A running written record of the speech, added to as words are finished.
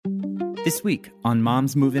This week on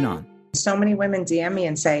Moms Moving On. So many women DM me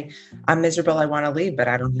and say, I'm miserable, I want to leave, but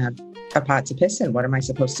I don't have a pot to piss in. What am I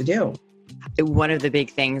supposed to do? One of the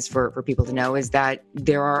big things for people to know is that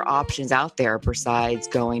there are options out there besides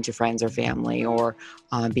going to friends or family or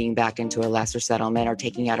being back into a lesser settlement or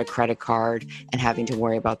taking out a credit card and having to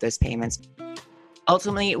worry about those payments.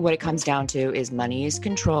 Ultimately, what it comes down to is money is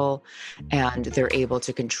control, and they're able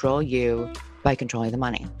to control you by controlling the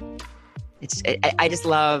money. I just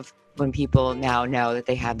love when people now know that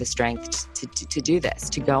they have the strength to do this,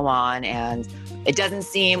 to go on. And it doesn't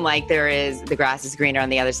seem like the grass is greener on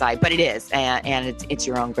the other side, but it is. And it's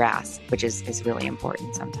your own grass, which is really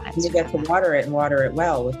important sometimes. You get to water it and water it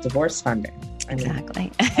well with divorce funding. Exactly.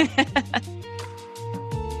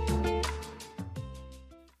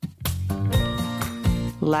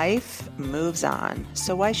 Life moves on,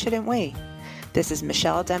 so why shouldn't we? This is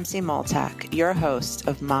Michelle Dempsey Moltak, your host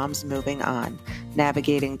of Moms Moving On,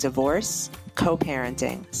 navigating divorce,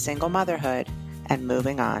 co-parenting, single motherhood, and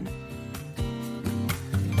moving on.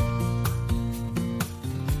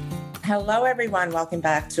 Hello, everyone. Welcome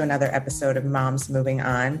back to another episode of Moms Moving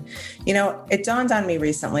On. You know, it dawned on me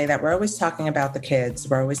recently that we're always talking about the kids.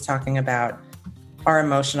 We're always talking about our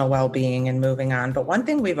emotional well-being and moving on. But one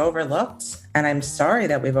thing we've overlooked, and I'm sorry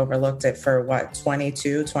that we've overlooked it for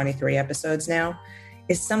 22, 23 episodes now,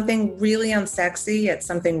 is something really unsexy, yet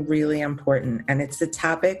something really important. And it's the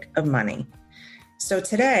topic of money. So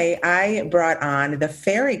today I brought on the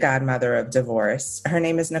fairy godmother of divorce. Her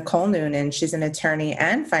name is Nicole Noonan. She's an attorney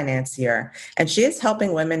and financier, and she is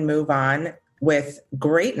helping women move on with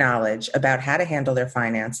great knowledge about how to handle their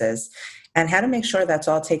finances and how to make sure that's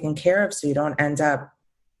all taken care of so you don't end up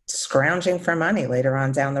scrounging for money later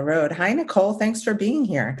on down the road. Hi, Nicole. Thanks for being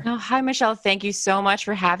here. Oh, hi, Michelle. Thank you so much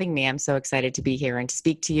for having me. I'm so excited to be here and to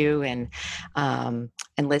speak to you and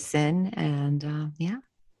listen. And yeah.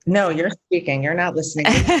 No, you're speaking. You're not listening.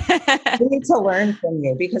 We need to learn from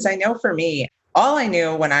you, because I know for me, all I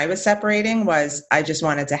knew when I was separating was I just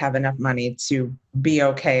wanted to have enough money to be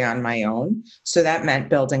okay on my own. So that meant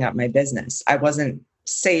building up my business. I wasn't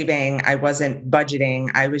saving. I wasn't budgeting.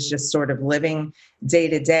 I was just sort of living day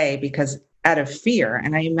to day because out of fear.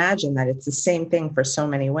 And I imagine that it's the same thing for so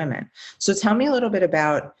many women. So tell me a little bit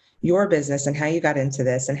about your business and how you got into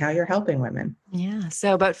this and how you're helping women. Yeah.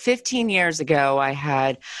 So about 15 years ago, I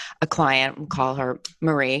had a client, we'll call her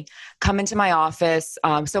Marie, come into my office.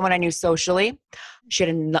 Someone I knew socially. She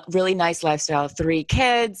had a really nice lifestyle, 3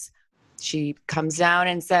 kids. She comes down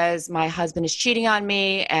and says, my husband is cheating on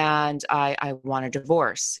me and I want a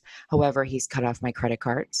divorce. However, he's cut off my credit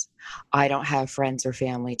cards. I don't have friends or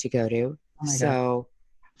family to go to. So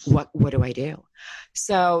what do I do?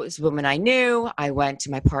 So this woman I knew, I went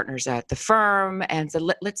to my partners at the firm and said,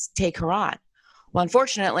 let's take her on. Well,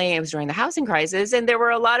 unfortunately, it was during the housing crisis, and there were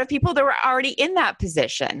a lot of people that were already in that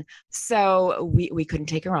position. So we couldn't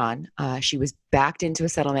take her on. She was backed into a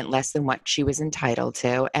settlement less than what she was entitled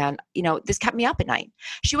to. And, you know, this kept me up at night.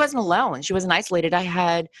 She wasn't alone. She wasn't isolated. I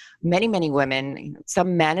had many, many women,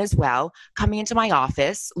 some men as well, coming into my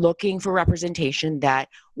office looking for representation that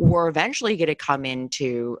were eventually going to come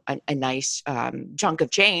into a nice chunk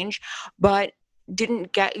of change, but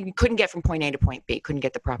couldn't get from point A to point B, couldn't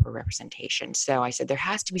get the proper representation. So I said, there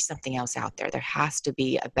has to be something else out there. There has to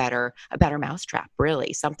be a better mousetrap,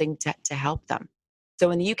 really, something to help them.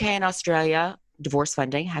 So in the UK and Australia, divorce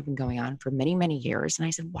funding had been going on for many, many years. And I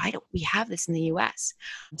said, why don't we have this in the US?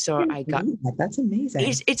 So I got, that's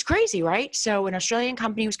amazing. It's crazy, right? So an Australian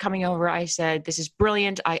company was coming over. I said, this is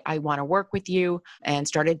brilliant. I want to work with you, and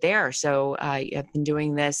started there. So I have been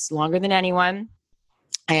doing this longer than anyone.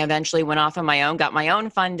 I eventually went off on my own, got my own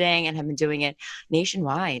funding, and have been doing it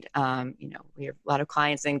nationwide. We have a lot of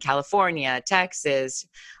clients in California, Texas,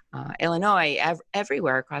 Illinois,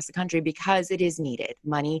 everywhere across the country, because it is needed.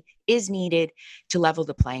 Money is needed to level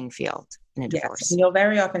the playing field in a divorce. Yes. And you'll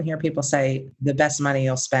very often hear people say the best money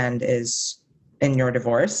you'll spend is in your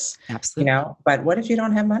divorce. Absolutely. But what if you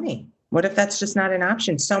don't have money? What if that's just not an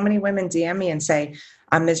option? So many women DM me and say,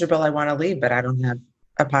 I'm miserable, I want to leave, but I don't have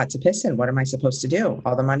a pot to piss in. What am I supposed to do?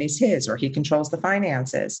 All the money's his, or he controls the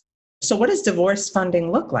finances. So what does divorce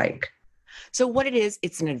funding look like? So what it is,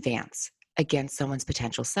 it's an advance against someone's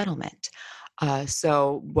potential settlement.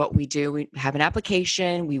 So what we do, we have an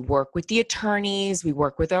application, we work with the attorneys, we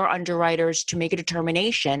work with our underwriters to make a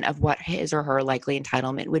determination of what his or her likely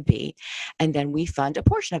entitlement would be. And then we fund a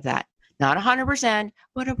portion of that. Not 100%,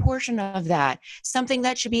 but a portion of that. Something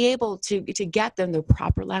that should be able to get them the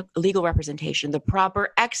proper legal representation, the proper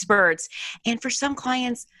experts. And for some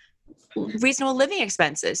clients, reasonable living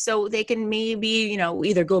expenses. So they can maybe,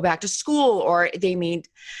 either go back to school, or they need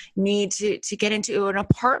to get into an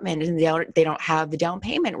apartment, and they don't have the down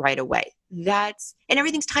payment right away. And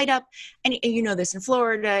everything's tied up. And you know this in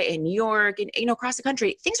Florida, in New York, and, across the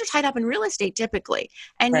country, things are tied up in real estate typically.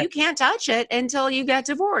 And Right. you can't touch it until you get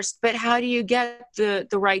divorced. But how do you get the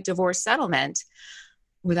right divorce settlement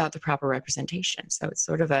without the proper representation? So it's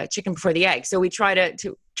sort of a chicken before the egg. So we try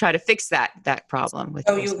to fix that problem with.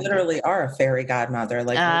 So you literally are a fairy godmother.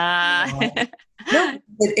 Like, No,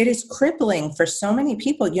 it is crippling for so many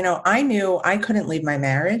people. I knew I couldn't leave my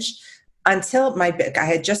marriage until I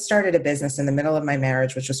had just started a business in the middle of my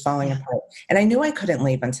marriage, which was falling apart. And I knew I couldn't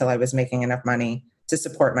leave until I was making enough money to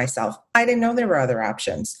support myself. I didn't know there were other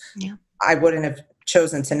options. Yeah. I wouldn't have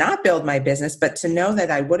chosen to not build my business, but to know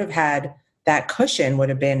that I would have had that cushion would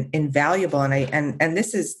have been invaluable. And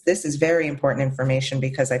this is very important information,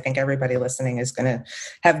 because I think everybody listening is going to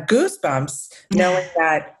have goosebumps knowing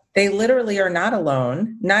that they literally are not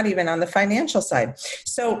alone, not even on the financial side.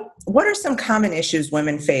 So what are some common issues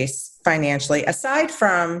women face financially, aside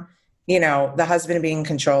from, the husband being in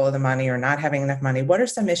control of the money or not having enough money? What are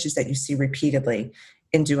some issues that you see repeatedly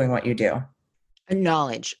in doing what you do?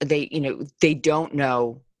 Knowledge. They don't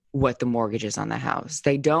know what the mortgage is on the house.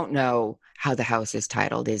 They don't know how the house is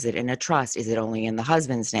titled. Is it in a trust? Is it only in the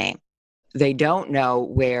husband's name? They don't know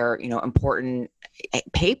where, important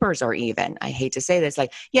papers are even. I hate to say this,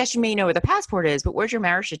 like, yes, you may know where the passport is, but where's your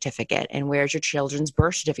marriage certificate and where's your children's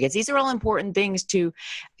birth certificates? These are all important things to,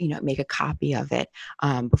 make a copy of it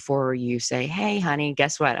before you say, hey, honey,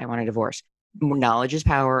 guess what? I want a divorce. Knowledge is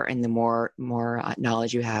power. And the more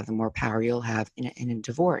knowledge you have, the more power you'll have in a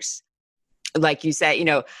divorce. Like you said,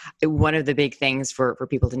 one of the big things for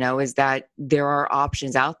people to know is that there are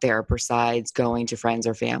options out there besides going to friends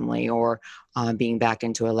or family, or being backed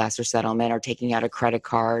into a lesser settlement, or taking out a credit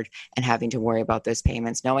card and having to worry about those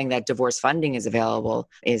payments. Knowing that divorce funding is available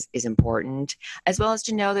is important, as well as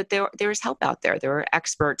to know that there is help out there. There are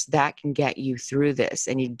experts that can get you through this,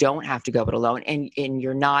 and you don't have to go it alone. And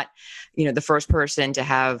you're not, the first person to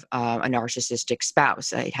have a narcissistic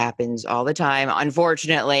spouse. It happens all the time,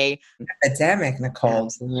 unfortunately. Epidemic, Nicole.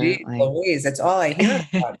 Absolutely. Louise, it's all I hear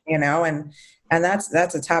about, and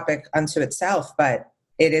that's a topic unto itself. But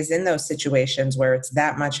it is in those situations where it's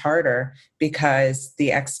that much harder, because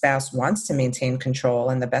the ex-spouse wants to maintain control,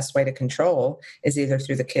 and the best way to control is either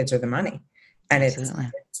through the kids or the money. And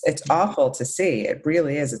it's awful to see. It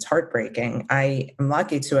really is. It's heartbreaking. I am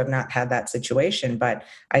lucky to have not had that situation, but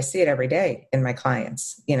I see it every day in my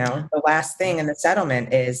clients. The last thing in the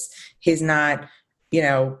settlement is he's not,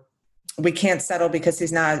 we can't settle because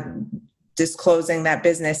he's not disclosing that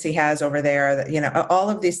business he has over there, all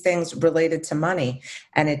of these things related to money.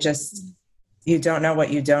 And it just, you don't know what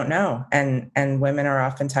you don't know. And women are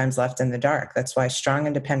oftentimes left in the dark. That's why strong,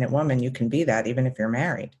 independent woman, you can be that even if you're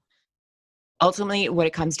married. Ultimately, what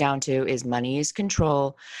it comes down to is money is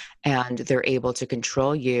control, and they're able to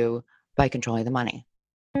control you by controlling the money.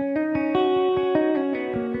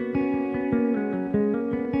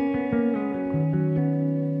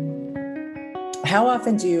 How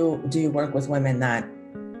often do you work with women that,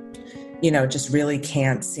 just really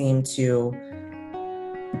can't seem to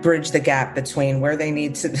bridge the gap between where they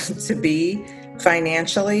need to be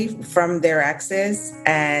financially from their exes?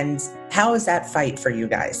 And how is that fight for you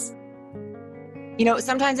guys?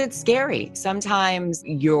 Sometimes it's scary. Sometimes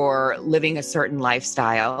you're living a certain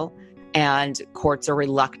lifestyle, and courts are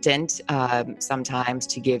reluctant sometimes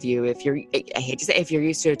to give you, if you're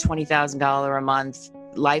used to a $20,000 a month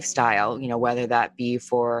lifestyle, whether that be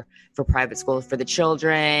for private school for the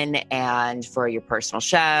children and for your personal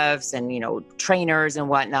chefs and, trainers and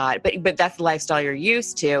whatnot. But that's the lifestyle you're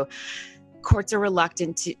used to. Courts are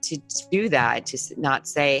reluctant to do that, to not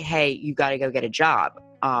say, hey, you got to go get a job,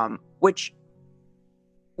 which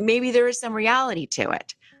maybe there is some reality to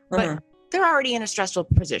it, but they're already in a stressful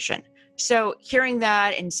position. So hearing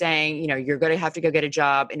that and saying, you're going to have to go get a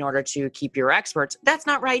job in order to keep your experts, that's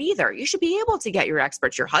not right either. You should be able to get your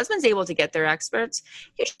experts. Your husband's able to get their experts.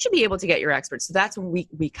 You should be able to get your experts. So that's when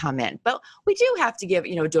we come in. But we do have to give,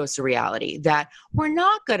 a dose of reality that we're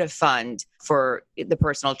not going to fund for the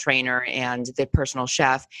personal trainer and the personal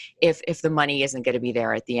chef if the money isn't going to be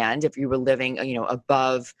there at the end. If you were living,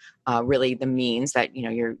 above really the means that,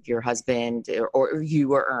 your husband or you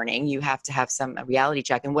were earning, you have to have some reality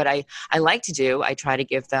check. And what I like to do, I try to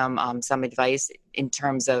give them some advice in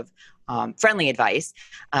terms of friendly advice.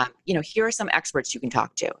 Here are some experts you can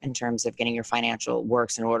talk to in terms of getting your financial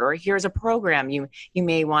works in order. Here's a program you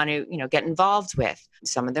may want to, get involved with.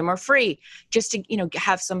 Some of them are free, just to,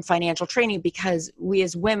 have some financial training, because we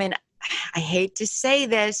as women, I hate to say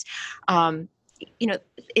this,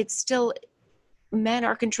 it's still, men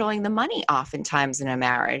are controlling the money oftentimes in a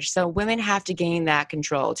marriage. So women have to gain that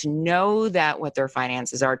control, to know that what their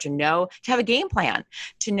finances are, to have a game plan,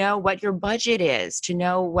 to know what your budget is, to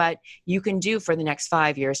know what you can do for the next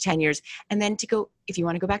 5 years, 10 years, and then to go, if you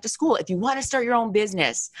want to go back to school, if you want to start your own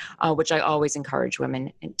business, which I always encourage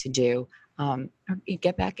women to do, you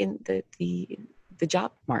get back in the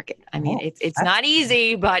job market. I mean, it's not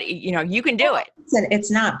easy, but you can do it.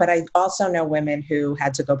 It's not, but I also know women who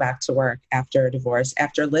had to go back to work after a divorce,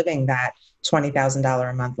 after living that $20,000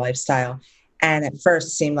 a month lifestyle. And at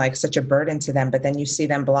first seemed like such a burden to them, but then you see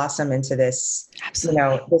them blossom into this,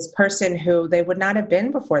 this person who they would not have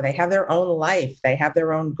been before. They have their own life. They have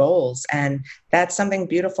their own goals. And that's something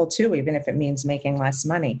beautiful too, even if it means making less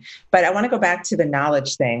money. But I want to go back to the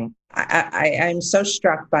knowledge thing. I'm so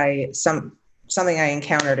struck by something I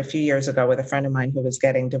encountered a few years ago with a friend of mine who was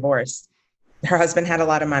getting divorced. Her husband had a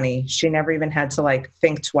lot of money. She never even had to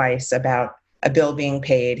think twice about a bill being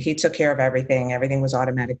paid. He took care of everything. Everything was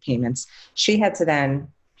automatic payments. She had to then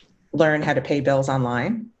learn how to pay bills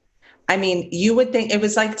online. I mean, you would think it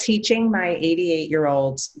was like teaching my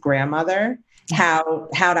 88-year-old grandmother how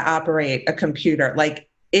to operate a computer.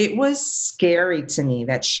 It was scary to me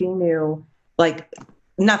that she knew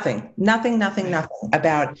nothing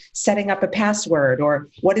about setting up a password or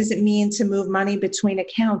what does it mean to move money between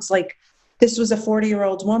accounts. This was a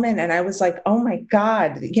 40-year-old woman. And I was like, oh my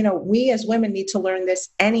God, we as women need to learn this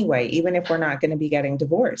anyway, even if we're not going to be getting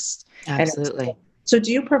divorced. Absolutely. So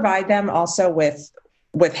do you provide them also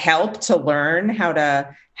with help to learn how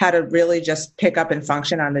to really just pick up and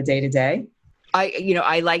function on the day-to-day?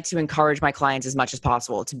 I like to encourage my clients as much as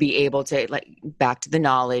possible to be able to back to the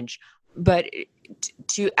knowledge, but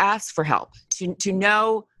to ask for help, to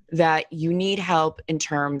know that you need help in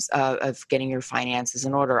terms of getting your finances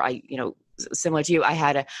in order. Similar to you, I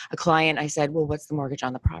had a client, I said, well, what's the mortgage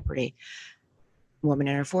on the property? A woman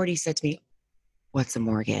in her 40s said to me, what's the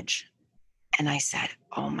mortgage? And I said,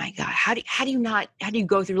 oh my God, how do you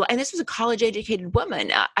go through? And this was a college educated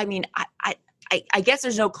woman. I guess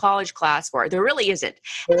there's no college class for it. There really isn't.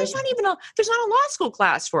 And there's not a law school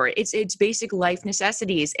class for it. It's basic life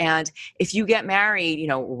necessities. And if you get married,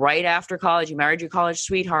 right after college, you married your college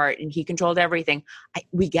sweetheart and he controlled everything.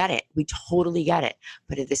 We get it. We totally get it.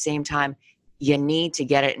 But at the same time, you need to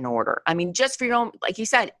get it in order. I mean, just for your own, like you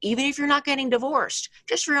said, even if you're not getting divorced,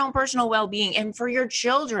 just for your own personal well-being and for your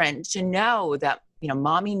children to know that,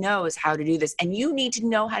 mommy knows how to do this, and you need to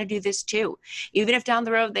know how to do this too. Even if down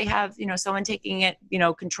the road they have, someone taking it,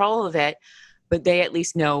 control of it, but they at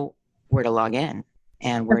least know where to log in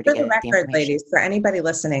and where to get the information. Ladies, for anybody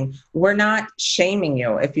listening, we're not shaming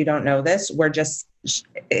you if you don't know this. We're just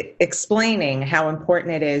explaining how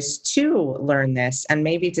important it is to learn this and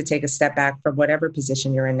maybe to take a step back from whatever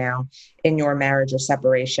position you're in now in your marriage or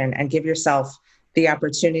separation and give yourself the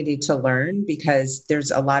opportunity to learn, because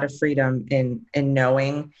there's a lot of freedom in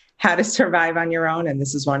knowing how to survive on your own. And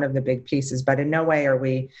this is one of the big pieces, but in no way are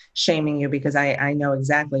we shaming you, because I know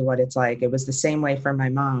exactly what it's like. It was the same way for my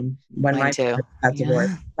mom when my parents got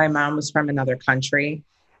divorced. My mom was from another country,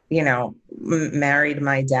 married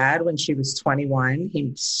my dad when she was 21.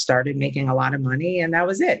 He started making a lot of money and that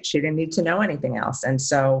was it. She didn't need to know anything else. And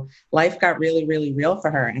so life got really, really real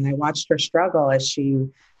for her. And I watched her struggle as she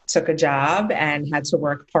took a job and had to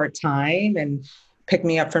work part-time and pick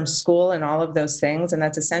me up from school and all of those things. And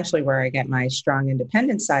that's essentially where I get my strong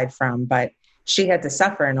independent side from. But she had to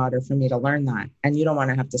suffer in order for me to learn that. And you don't want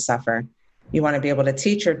to have to suffer. You want to be able to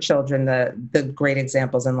teach your children the great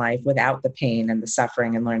examples in life without the pain and the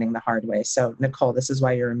suffering and learning the hard way. So Nicole, this is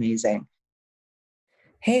why you're amazing.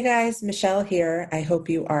 Hey guys, Michelle here. I hope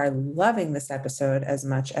you are loving this episode as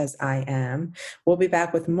much as I am. We'll be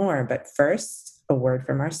back with more, but first, a word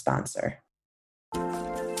from our sponsor.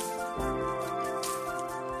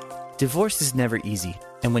 Divorce is never easy,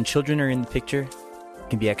 and when children are in the picture, it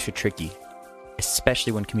can be extra tricky,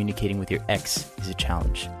 especially when communicating with your ex is a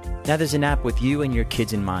challenge. Now there's an app with you and your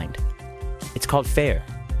kids in mind. It's called FAYR,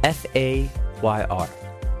 F-A-Y-R.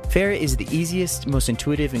 FAYR is the easiest, most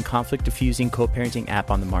intuitive, and conflict-diffusing co-parenting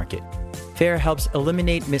app on the market. FAYR helps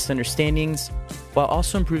eliminate misunderstandings while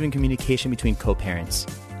also improving communication between co-parents.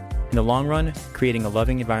 In the long run, creating a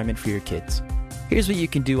loving environment for your kids. Here's what you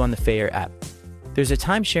can do on the FAYR app. There's a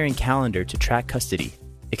time-sharing calendar to track custody,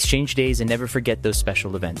 exchange days, and never forget those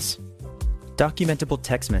special events. Documentable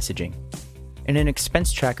text messaging, and an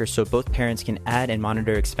expense tracker so both parents can add and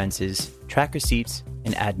monitor expenses, track receipts,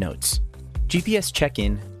 and add notes. GPS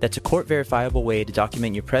check-in, that's a court-verifiable way to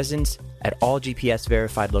document your presence at all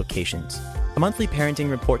GPS-verified locations. A monthly parenting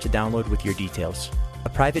report to download with your details. a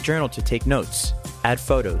private journal to take notes, add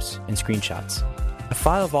photos, and screenshots, a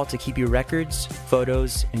file vault to keep your records,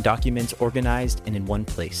 photos, and documents organized and in one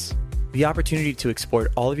place, the opportunity to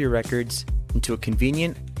export all of your records into a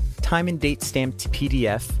convenient, time and date stamped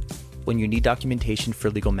PDF when you need documentation for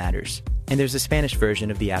legal matters. And there's a Spanish version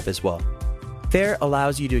of the app as well. Fair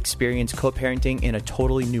allows you to experience co-parenting in a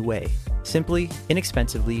totally new way. Simply,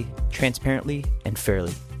 inexpensively, transparently, and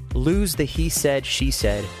fairly. Lose the he said, she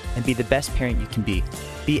said, and be the best parent you can be.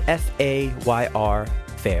 Be F-A-Y-R,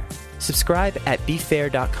 fair. Subscribe at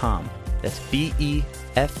befair.com. That's BEFAYR.com.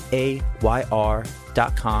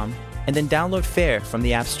 And then download Fair from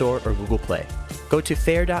the App Store or Google Play. Go to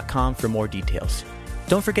fair.com for more details.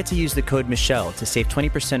 Don't forget to use the code Michelle to save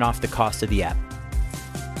 20% off the cost of the app.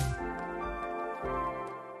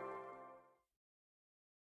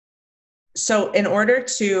 So in order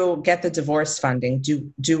to get the divorce funding,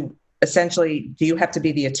 do you have to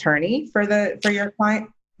be the attorney for your client?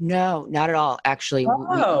 No, not at all. Actually,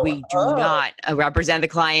 we do not represent the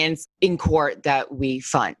clients in court that we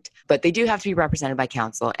fund, but they do have to be represented by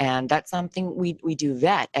counsel. And that's something we do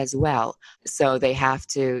vet as well. So they have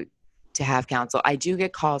to have counsel. I do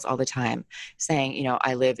get calls all the time saying,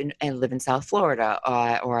 I live in South Florida,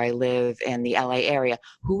 or I live in the LA area.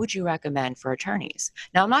 Who would you recommend for attorneys?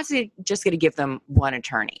 Now, I'm not just going to give them one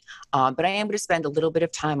attorney, but I am going to spend a little bit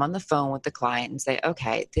of time on the phone with the client and say,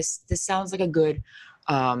 okay, this sounds like a good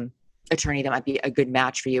attorney that might be a good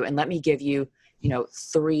match for you. And let me give you,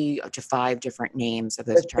 3 to 5 different names of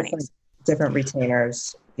those attorneys. Different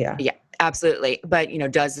retainers. Yeah. Yeah, absolutely. But,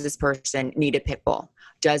 does this person need a pit bull?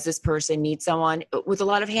 Does this person need someone with a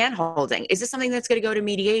lot of hand holding? Is this something that's going to go to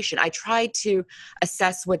mediation? I try to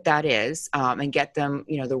assess what that is and get them,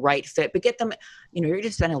 the right fit, but get them, you're going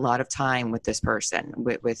to spend a lot of time with this person,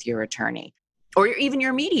 with your attorney. Or even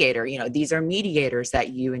your mediator. These are mediators that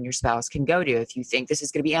you and your spouse can go to if you think this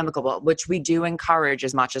is going to be amicable, which we do encourage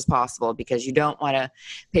as much as possible, because you don't want to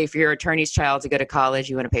pay for your attorney's child to go to college.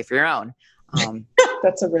 You want to pay for your own.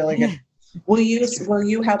 That's a really good. Will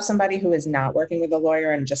you help somebody who is not working with a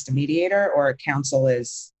lawyer and just a mediator, or counsel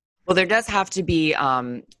is? Well, there does have to be,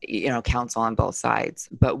 counsel on both sides,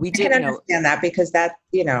 but we do understand that, because that,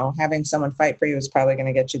 having someone fight for you is probably going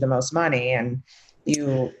to get you the most money, and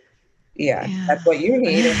that's what you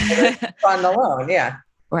need on the loan. Yeah.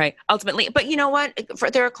 Right. Ultimately. But you know what?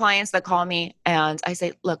 There are clients that call me and I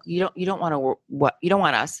say, look, you don't want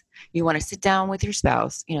us. You want to sit down with your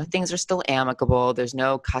spouse. Things are still amicable. There's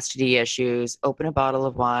no custody issues. Open a bottle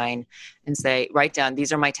of wine and say, write down,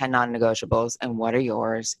 these are my 10 non-negotiables and what are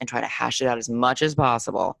yours, and try to hash it out as much as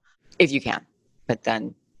possible if you can. But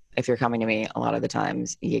then if you're coming to me, a lot of the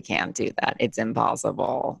times you can't do that. It's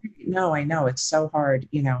impossible. No, I know. It's so hard.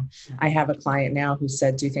 I have a client now who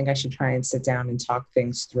said, do you think I should try and sit down and talk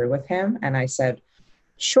things through with him? And I said,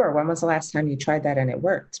 sure. When was the last time you tried that and it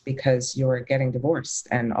worked? Because you're getting divorced.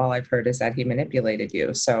 And all I've heard is that he manipulated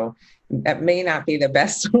you. So that may not be the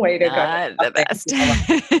best way to go. The best.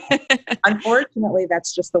 Unfortunately,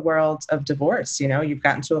 that's just the world of divorce. You've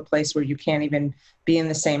gotten to a place where you can't even be in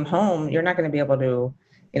the same home. You're not going to be able to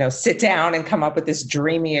sit down and come up with this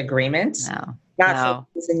dreamy agreement. Not for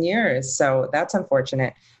years and years. So that's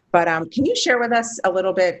unfortunate. But can you share with us a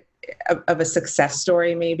little bit of a success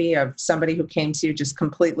story, maybe, of somebody who came to you just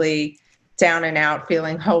completely down and out,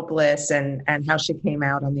 feeling hopeless, and how she came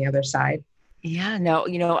out on the other side? Yeah, no,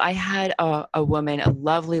 I had a woman, a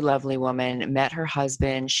lovely, lovely woman, met her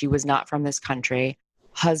husband. She was not from this country.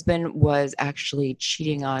 Husband was actually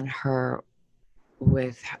cheating on her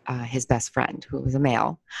with his best friend, who was a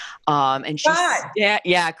male. And she,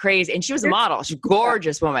 crazy. And she was a model. She's a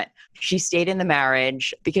gorgeous woman. She stayed in the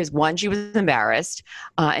marriage because, one, she was embarrassed.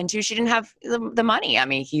 And two, she didn't have the money. I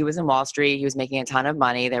mean, he was in Wall Street. He was making a ton of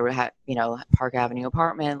money. They were, Park Avenue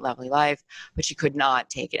apartment, lovely life, but she could not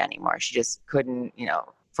take it anymore. She just couldn't,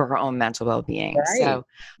 for her own mental well-being. Right. So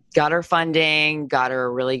got her funding, got her a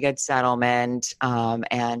really good settlement.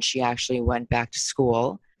 And she actually went back to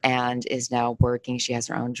school and is now working. She has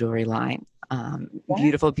her own jewelry line.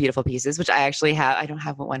 Beautiful, beautiful pieces, which I actually have. I don't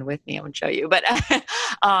have one with me. I won't show you, but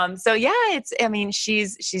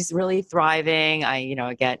she's really thriving.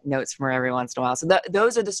 I get notes from her every once in a while. So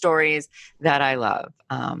those are the stories that I love.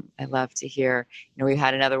 I love to hear, we've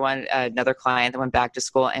had another client that went back to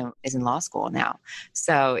school and is in law school now.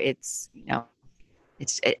 So I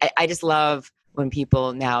just love when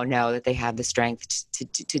people now know that they have the strength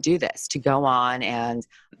to do this, to go on. And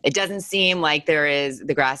it doesn't seem like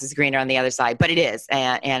the grass is greener on the other side, but it is.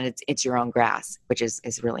 And it's your own grass, which is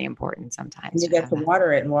really important sometimes. And you get to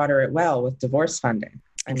water it well with divorce funding.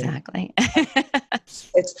 I mean, Exactly. I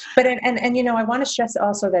want to stress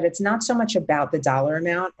also that it's not so much about the dollar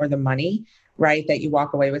amount or the money, right, that you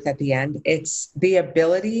walk away with at the end. It's the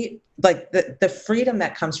ability, like the freedom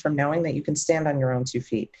that comes from knowing that you can stand on your own 2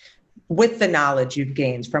 feet with the knowledge you've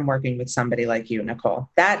gained from working with somebody like you, Nicole.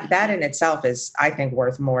 That in itself is, I think,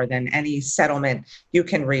 worth more than any settlement you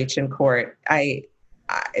can reach in court.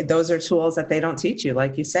 Those are tools that they don't teach you.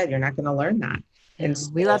 Like you said, you're not going to learn that. Yeah,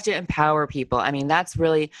 we love to empower people. I mean, that's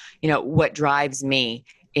really, what drives me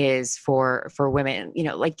is for women,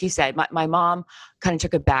 like you said, my mom kind of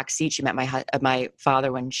took a back seat. She met my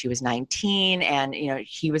father when she was 19, and,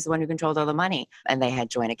 he was the one who controlled all the money, and they had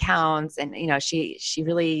joint accounts, and,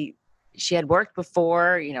 she had worked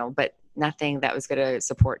before, but nothing that was going to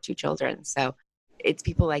support 2 children. So it's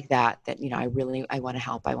people like that, I want to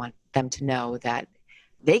help. I want them to know that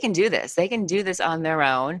they can do this. They can do this on their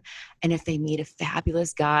own. And if they meet a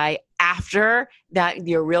fabulous guy after that,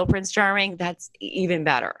 your real Prince Charming, that's even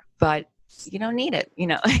better. But you don't need it. You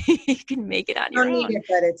can make it on your own. You don't need it,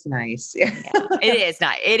 but it's nice. Yeah, it is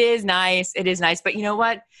nice. It is nice. It is nice. But you know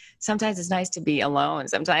what? Sometimes it's nice to be alone.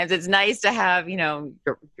 Sometimes it's nice to have,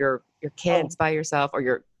 your kids by yourself, or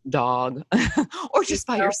your dog, or just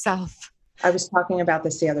by yourself. I was talking about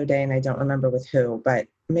this the other day, and I don't remember with who, but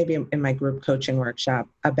maybe in my group coaching workshop,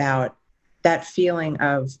 about that feeling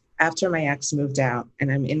of after my ex moved out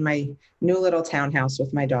and I'm in my new little townhouse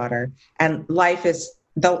with my daughter, and life is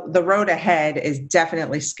the road ahead is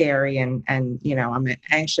definitely scary. And I'm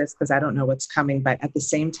anxious because I don't know what's coming. But at the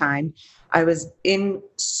same time, I was in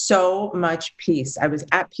so much peace. I was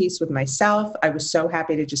at peace with myself. I was so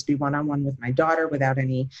happy to just be one-on-one with my daughter without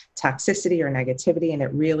any toxicity or negativity. And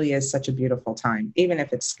it really is such a beautiful time, even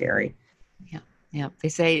if it's scary. Yeah. They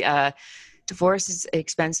say divorce is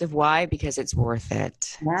expensive. Why? Because it's worth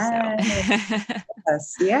it. Yes.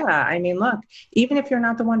 Yes. Yeah. I mean, look, even if you're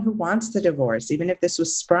not the one who wants the divorce, even if this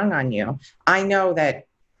was sprung on you, I know that,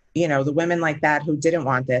 the women like that who didn't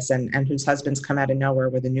want this and whose husbands come out of nowhere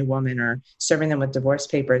with a new woman or serving them with divorce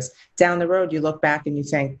papers, down the road, you look back and you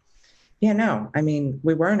think, yeah, no, I mean,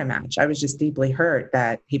 we weren't a match. I was just deeply hurt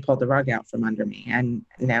that he pulled the rug out from under me. And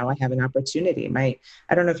now I have an opportunity. I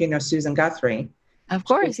don't know if you know Susan Guthrie. Of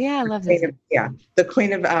course. Yeah. I love this. The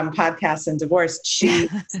queen of podcasts and divorce. She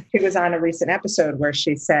was on a recent episode where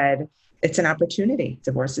she said, it's an opportunity.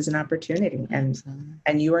 Divorce is an opportunity.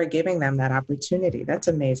 And you are giving them that opportunity. That's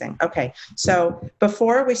amazing. Okay. So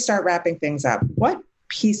before we start wrapping things up, what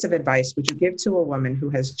piece of advice would you give to a woman who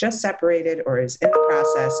has just separated or is in the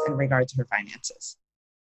process in regard to her finances?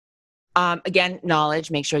 Again, knowledge,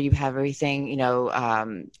 make sure you have everything,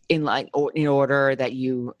 in line or in order, that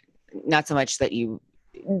you, not so much that you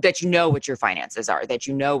know what your finances are, that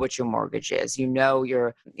you know what your mortgage is,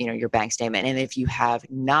 your bank statement. And if you have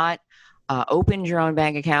not opened your own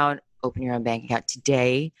bank account, open your own bank account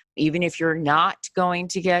today. Even if you're not going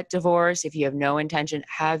to get divorced, if you have no intention,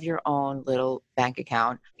 have your own little bank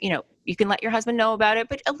account. You can let your husband know about it,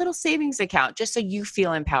 but a little savings account, just so you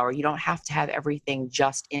feel empowered. You don't have to have everything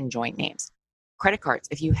just in joint names. Credit cards.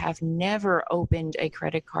 If you have never opened a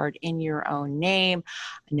credit card in your own name,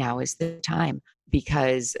 now is the time,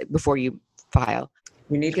 because before you file,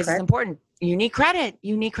 because it's important. You need credit.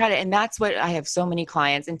 And that's what I have so many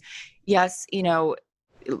clients. And yes,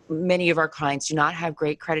 many of our clients do not have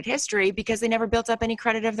great credit history because they never built up any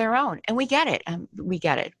credit of their own. And we get it.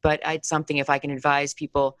 But it's something, if I can advise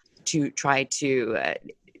people to try to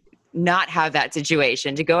not have that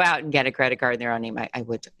situation, to go out and get a credit card in their own name, I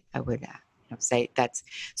would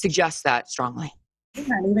suggest that strongly. Yeah,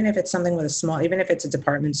 and even if it's something with even if it's a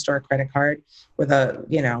department store credit card with a,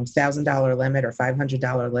 $1,000 limit or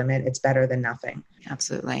 $500 limit, it's better than nothing.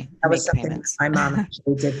 Absolutely. That was something my mom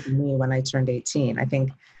actually did for me when I turned 18. I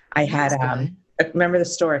think I had, remember the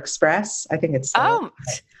store Express? I think it's.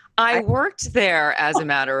 I worked there, as a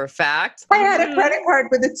matter of fact. I had a credit card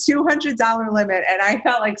with a $200 limit, and I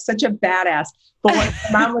felt like such a badass. But when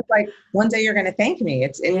my mom was like, one day you're going to thank me.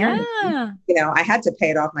 It's in your name. I had to pay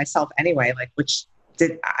it off myself anyway,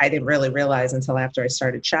 I didn't really realize until after I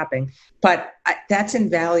started shopping. But that's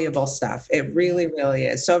invaluable stuff. It really, really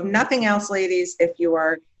is. So if nothing else, ladies, if you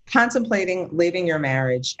are contemplating leaving your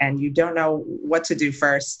marriage and you don't know what to do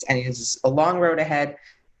first and it's a long road ahead,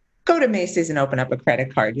 go to Macy's and open up a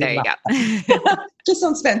credit card. There you go. Just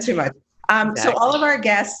don't spend too much. Exactly. So all of our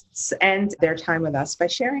guests end their time with us by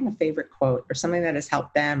sharing a favorite quote or something that has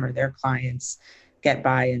helped them or their clients get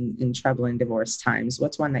by in troubling divorce times.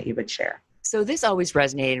 What's one that you would share? So this always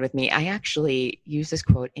resonated with me. I actually used this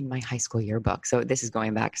quote in my high school yearbook. So this is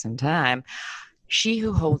going back some time. She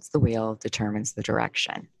who holds the wheel determines the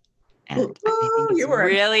direction. And I think it's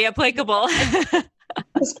really applicable.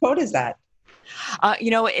 Whose quote is that?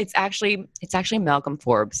 It's actually Malcolm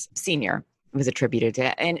Forbes Sr. was attributed to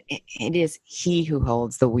it, and it is he who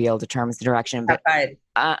holds the wheel determines the direction, but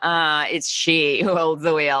it's she who holds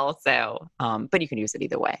the wheel. So, but you can use it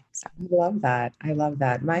either way. So I love that. I love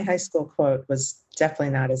that. My high school quote was definitely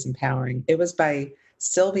not as empowering. It was by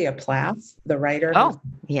Sylvia Plath, the writer. Oh,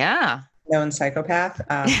 yeah. Known psychopath.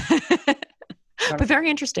 But very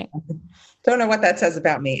interesting. Don't know what that says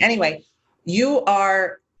about me. Anyway, you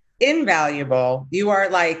are invaluable. You are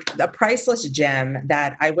like a priceless gem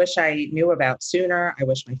that I wish I knew about sooner. I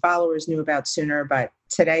wish my followers knew about sooner, but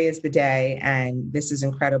today is the day and this is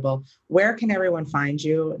incredible. Where can everyone find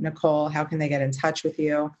you, Nicole? How can they get in touch with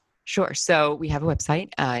you? Sure. So we have a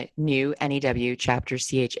website, new NEW chapter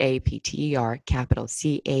CHAPTER capital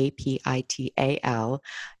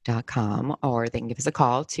CAPITAL.com, or they can give us a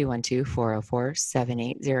call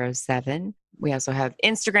 212-404-7807. We also have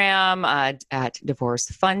Instagram at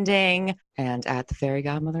Divorce Funding and at the Fairy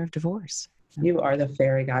Godmother of Divorce. You are the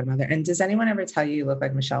fairy godmother. And does anyone ever tell you look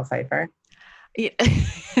like Michelle Pfeiffer?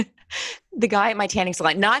 The guy at my tanning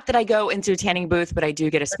salon, not that I go into a tanning booth, but I do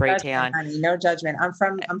get a spray tan. Honey, no judgment. I'm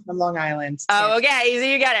from Long Island. Oh, okay. So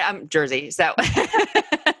you got it. I'm Jersey. So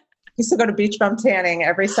used to go to Beach Bum Tanning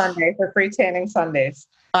every Sunday for free tanning Sundays.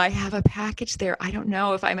 I have a package there. I don't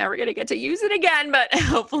know if I'm ever going to get to use it again, but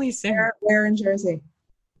hopefully soon. Where in Jersey?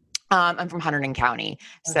 I'm from Hunterdon County.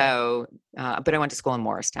 Okay. So, but I went to school in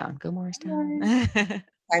Morristown. Go Morristown.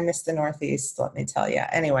 I miss the Northeast, let me tell you.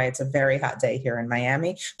 Anyway, it's a very hot day here in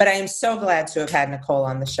Miami, but I am so glad to have had Nicole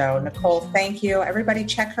on the show. Nicole, thank you. Everybody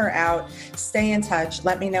check her out. Stay in touch.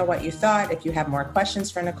 Let me know what you thought. If you have more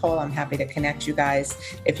questions for Nicole, I'm happy to connect you guys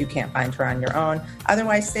if you can't find her on your own.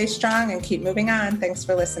 Otherwise, stay strong and keep moving on. Thanks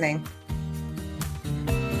for listening.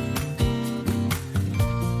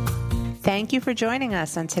 Thank you for joining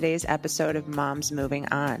us on today's episode of Moms Moving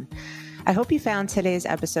On. I hope you found today's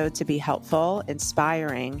episode to be helpful,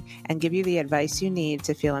 inspiring, and give you the advice you need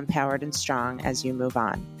to feel empowered and strong as you move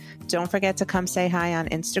on. Don't forget to come say hi on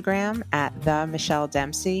Instagram at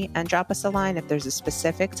 @TheMichelleDempsey and drop us a line if there's a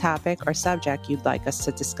specific topic or subject you'd like us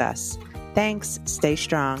to discuss. Thanks. Stay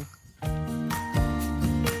strong.